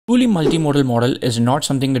Truly multimodal model is not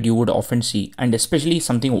something that you would often see, and especially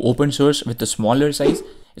something open source with a smaller size,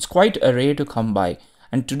 it's quite rare to come by.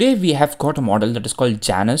 And today we have got a model that is called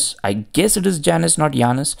Janus. I guess it is Janus, not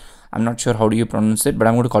Janus. I'm not sure how do you pronounce it, but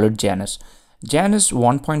I'm going to call it Janus. Janus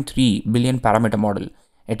 1.3 billion parameter model.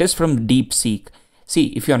 It is from Deepseek. See,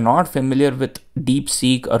 if you're not familiar with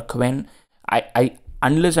Deepseek or Qwen,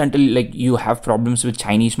 unless until like you have problems with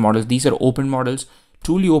Chinese models, these are open models,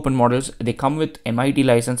 truly open models. They come with MIT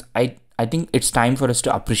license. I think it's time for us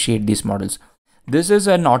to appreciate these models. This is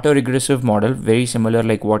an autoregressive model, very similar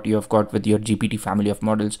like what you have got with your GPT family of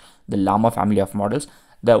models, the Llama family of models.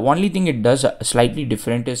 The only thing it does slightly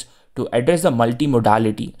different is to address the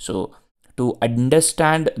multimodality. So to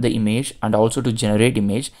understand the image and also to generate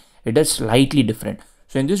image, it is slightly different.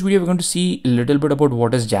 So in this video, we're going to see a little bit about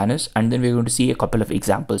what is Janus, and then we're going to see a couple of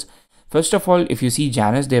examples. First of all, if you see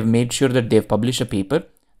Janus, they have made sure that they've published a paper.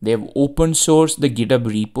 They have open sourced the GitHub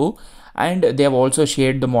repo, and they have also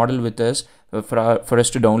shared the model with us for us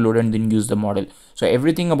to download and then use the model. So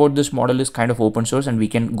everything about this model is kind of open source, and we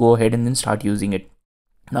can go ahead and then start using it.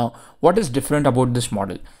 Now, what is different about this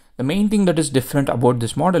model? The main thing that is different about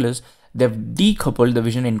this model is they've decoupled the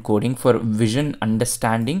vision encoding for vision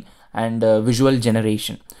understanding and visual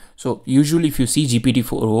generation. So usually if you see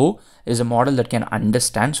GPT-4o is a model that can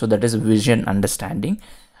understand, so that is vision understanding.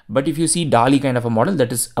 But if you see DALL-E kind of a model,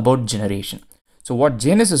 that is about generation. So what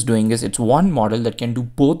Janus is doing is it's one model that can do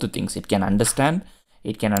both the things. It can understand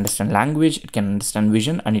language, it can understand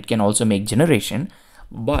vision, and it can also make generation.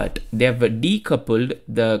 But they have decoupled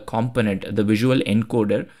the component, the visual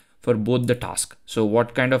encoder, for both the tasks. So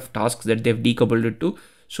what kind of tasks that they've decoupled it to?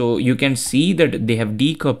 So you can see that they have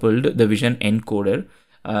decoupled the vision encoder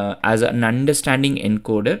as an understanding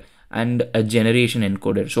encoder and a generation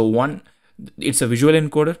encoder. So one, it's a visual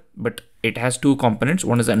encoder, but it has two components.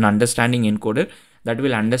 One is an understanding encoder that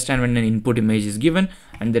will understand when an input image is given,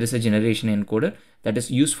 and there is a generation encoder that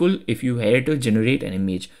is useful if you have to generate an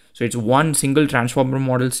image. So it's one single transformer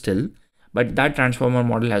model still, but that transformer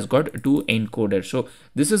model has got two encoders. So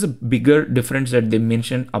this is a bigger difference that they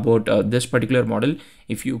mentioned about this particular model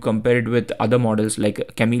if you compare it with other models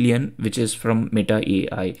like Chameleon, which is from Meta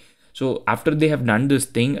AI. So after they have done this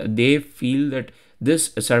thing, they feel that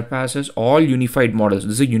this surpasses all unified models.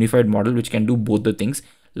 This is a unified model which can do both the things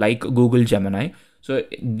like Google Gemini. So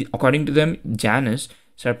according to them, Janus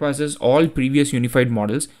surpasses all previous unified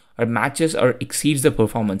models or matches or exceeds the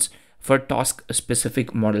performance for task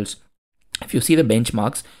specific models. If you see the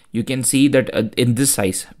benchmarks, you can see that in this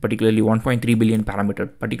size, particularly 1.3 billion parameter,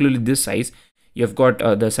 particularly this size, you've got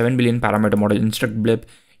the 7 billion parameter model Instruct Blip,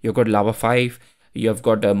 you've got Lava 5, you've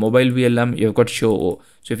got Mobile VLM, you've got Show.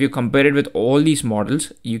 So if you compare it with all these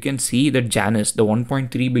models, you can see that Janus, the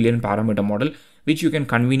 1.3 billion parameter model, which you can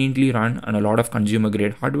conveniently run on a lot of consumer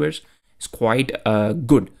grade hardwares, is quite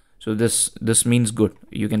good. So this means good.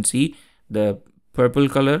 You can see the purple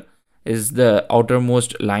color is the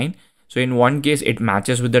outermost line. So in one case, it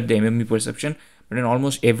matches with the MME perception, but in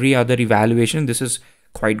almost every other evaluation, this is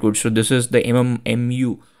quite good. So this is the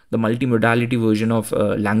MMU, the multimodality version of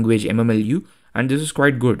language MMLU, and this is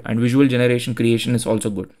quite good. And visual generation creation is also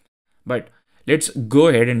good. But let's go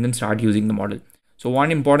ahead and then start using the model. So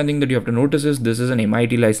one important thing that you have to notice is this is an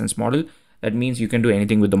MIT licensed model. That means you can do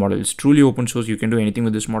anything with the model. It's truly open source. You can do anything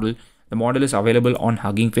with this model. The model is available on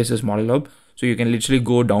Hugging Face's Model Hub. So you can literally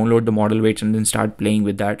go download the model weights and then start playing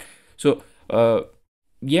with that. So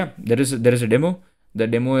yeah, there is a demo. The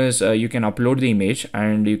demo is you can upload the image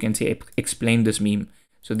and you can say explain this meme.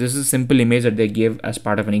 So this is a simple image that they gave as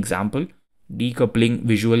part of an example. Decoupling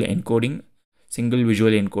visual encoding, single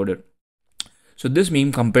visual encoder. So this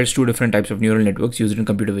meme compares two different types of neural networks used in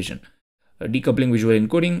computer vision. Decoupling visual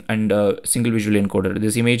encoding and single visual encoder.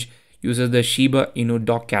 This image uses the Shiba Inu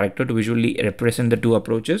doc character to visually represent the two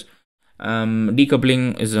approaches.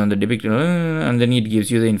 Decoupling is on the depicted, and then it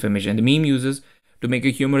gives you the information. The meme uses to make a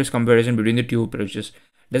humorous comparison between the two approaches.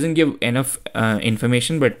 Doesn't give enough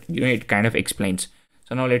information, but it kind of explains.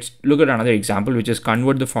 So now let's look at another example, which is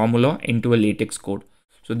convert the formula into a latex code.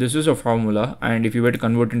 So this is a formula, and if you were to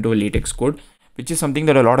convert into a latex code, which is something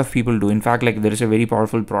that a lot of people do. In fact, like there is a very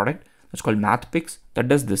powerful product that's called MathPix that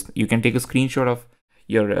does this. You can take a screenshot of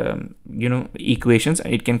your equations,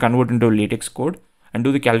 and it can convert into a latex code and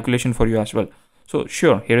do the calculation for you as well. So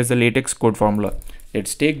sure, here is the latex code formula.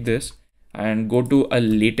 Let's take this and go to a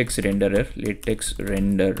latex renderer,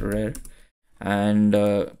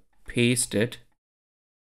 and paste it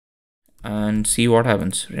and see what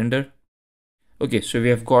happens. Render. Okay, so we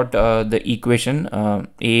have got the equation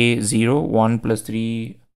a0 1 plus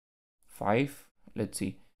 3 5. Let's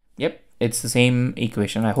see. Yep, it's the same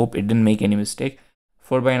equation. I hope it didn't make any mistake.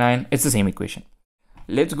 4 by 9, it's the same equation.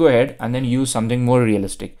 Let's go ahead and then use something more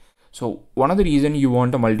realistic. So one of the reason you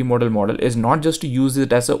want a multimodal model is not just to use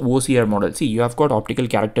it as a OCR model. See, you have got optical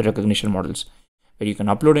character recognition models where you can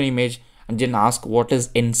upload an image and then ask what is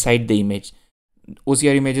inside the image.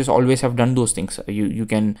 OCR images always have done those things. You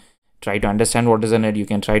can try to understand what is in it. You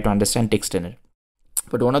can try to understand text in it.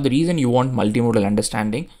 But one of the reason you want multimodal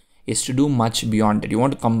understanding is to do much beyond that. You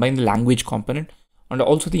want to combine the language component and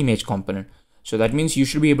also the image component. So that means you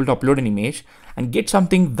should be able to upload an image and get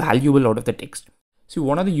something valuable out of the text. See,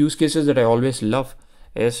 one of the use cases that I always love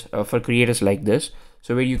is for creators like this.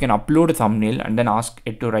 So where you can upload a thumbnail and then ask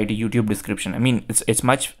it to write a YouTube description. I mean, it's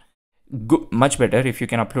much better if you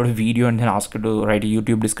can upload a video and then ask it to write a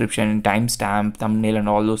YouTube description, timestamp, thumbnail, and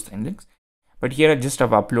all those things. But here I just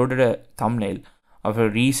have uploaded a thumbnail of a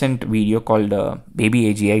recent video called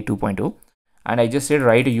Baby AGI 2.0, and I just said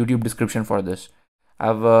write a YouTube description for this.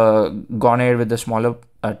 I've gone ahead with the smaller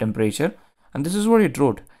temperature, and this is what it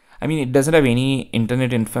wrote. I mean, it doesn't have any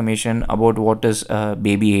internet information about what is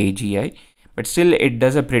Baby AGI, but still it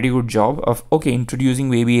does a pretty good job of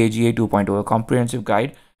introducing Baby AGI 2.0, a comprehensive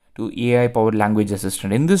guide to AI powered language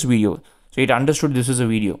assistant. In this video, so it understood this is a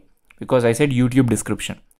video because I said YouTube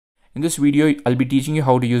description. In this video, I'll be teaching you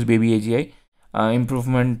how to use Baby AGI,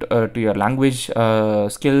 improvement to your language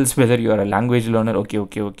skills, whether you are a language learner.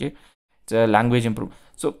 Okay. It's a language improvement.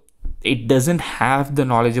 So it doesn't have the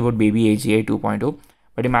knowledge about Baby AGI 2.0,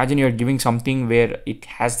 but imagine you're giving something where it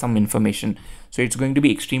has some information. So it's going to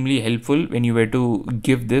be extremely helpful when you were to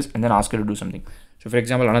give this and then ask her to do something. So for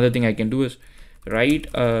example, another thing I can do is write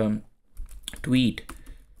a tweet.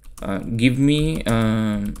 Give me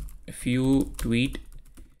a few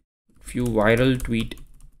viral tweet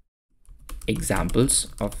examples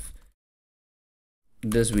of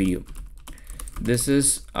this video. This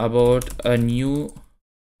is about a new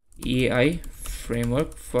AI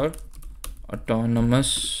framework for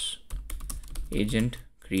autonomous agent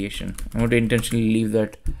creation. I want to intentionally leave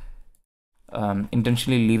that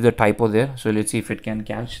typo there. So let's see if it can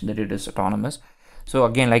catch that it is autonomous. So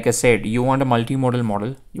again, like I said, you want a multimodal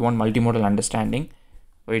model. You want multimodal understanding.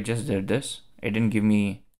 Oh, it just did this. It didn't give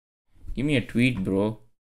me a tweet, bro.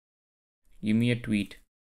 Give me a tweet.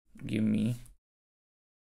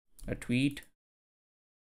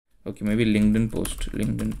 Okay, maybe LinkedIn post.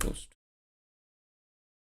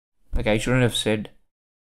 Okay, I shouldn't have said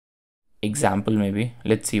example maybe.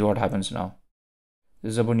 Let's see what happens now.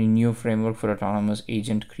 This is about a new framework for autonomous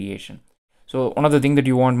agent creation. So one of the things that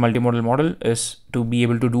you want multimodal model is to be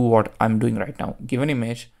able to do what I'm doing right now. Give an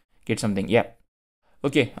image, get something. Yeah.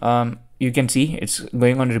 Okay, you can see it's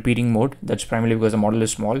going on repeating mode. That's primarily because the model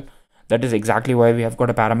is small. That is exactly why we have got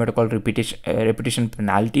a parameter called repetition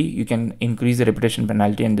penalty. You can increase the repetition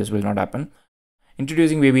penalty and this will not happen.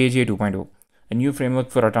 Introducing Baby AGI 2.0, a new framework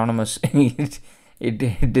for autonomous. it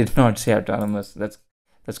did not say autonomous. That's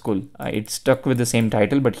cool. It stuck with the same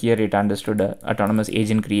title, but here it understood autonomous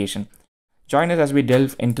agent creation. Join us as we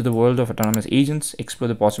delve into the world of autonomous agents, explore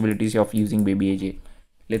the possibilities of using Baby AGI.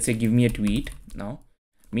 Let's say give me a tweet now.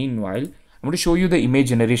 Meanwhile, I'm going to show you the image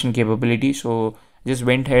generation capability. So just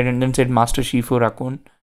went ahead and then said Master Shifu Raccoon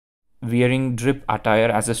wearing drip attire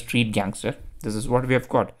as a street gangster. This is what we have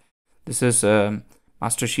got. This is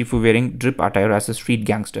Master Shifu wearing drip attire as a street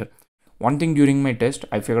gangster. One thing during my test,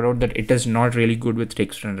 I figured out that it is not really good with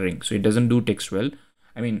text rendering. So it doesn't do text well.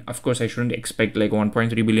 I mean, of course, I shouldn't expect like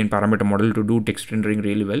 1.3 billion parameter model to do text rendering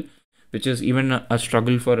really well, which is even a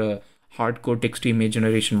struggle for a hardcore text to image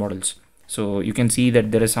generation models. So you can see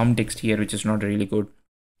that there is some text here which is not really good.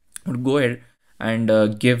 I'll go ahead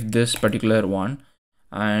and give this particular one,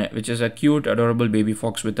 which is a cute, adorable baby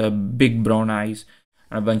fox with a big brown eyes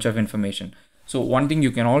and a bunch of information. So one thing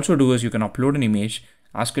you can also do is you can upload an image,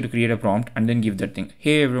 ask it to create a prompt, and then give that thing.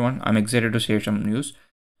 Hey everyone, I'm excited to share some news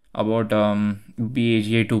about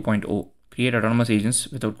BAGI 2.0, create autonomous agents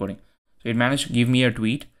without coding. So it managed to give me a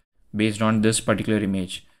tweet based on this particular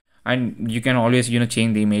image. And you can always,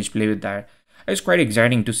 change the image, play with that. It's quite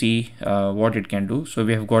exciting to see what it can do. So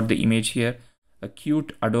we have got the image here, a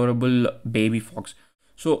cute, adorable baby fox.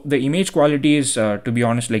 So the image quality is, to be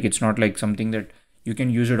honest, like it's not like something that you can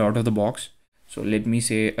use it out of the box. So let me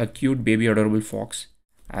say a cute baby adorable fox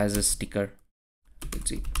as a sticker. Let's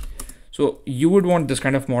see. So you would want this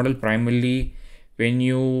kind of model primarily when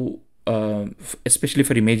you, especially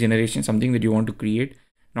for image generation, something that you want to create,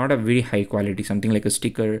 not a very high quality, something like a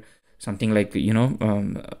sticker, something like,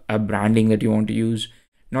 a branding that you want to use,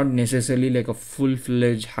 not necessarily like a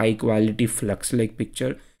full-fledged high quality flux like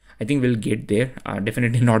picture. I think we'll get there.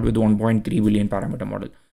 Definitely not with 1.3 billion parameter model.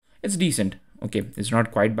 It's decent. Okay, it's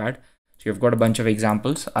not quite bad. So you've got a bunch of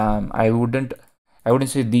examples. I wouldn't I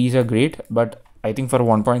wouldn't say these are great, but I think for a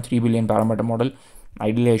 1.3 billion parameter model,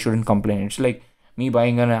 ideally I shouldn't complain. It's like me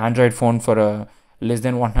buying an Android phone for a less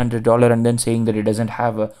than $100 and then saying that it doesn't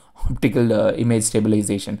have a optical image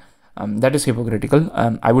stabilization. That is hypocritical.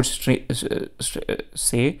 I would say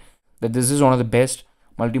that this is one of the best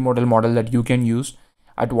multimodal model that you can use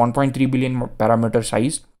at 1.3 billion parameter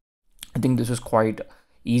size. I think this is quite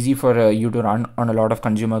easy for you to run on a lot of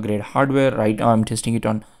consumer grade hardware. Right now I'm testing it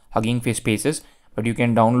on Hugging Face Spaces, but you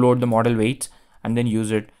can download the model weights and then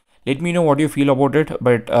use it. Let me know what you feel about it,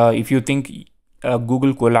 but if you think a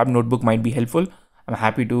Google Colab notebook might be helpful, I'm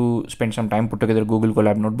happy to spend some time put together Google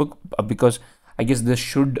Colab notebook, because I guess this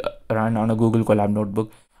should run on a Google Colab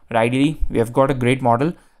notebook. But ideally, we have got a great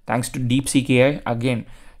model thanks to Deepseek AI. Again,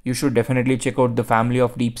 you should definitely check out the family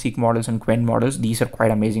of Deepseek models and Quen models. These are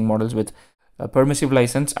quite amazing models with a permissive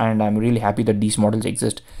license, and I'm really happy that these models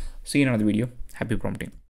exist. See you in another video. Happy prompting.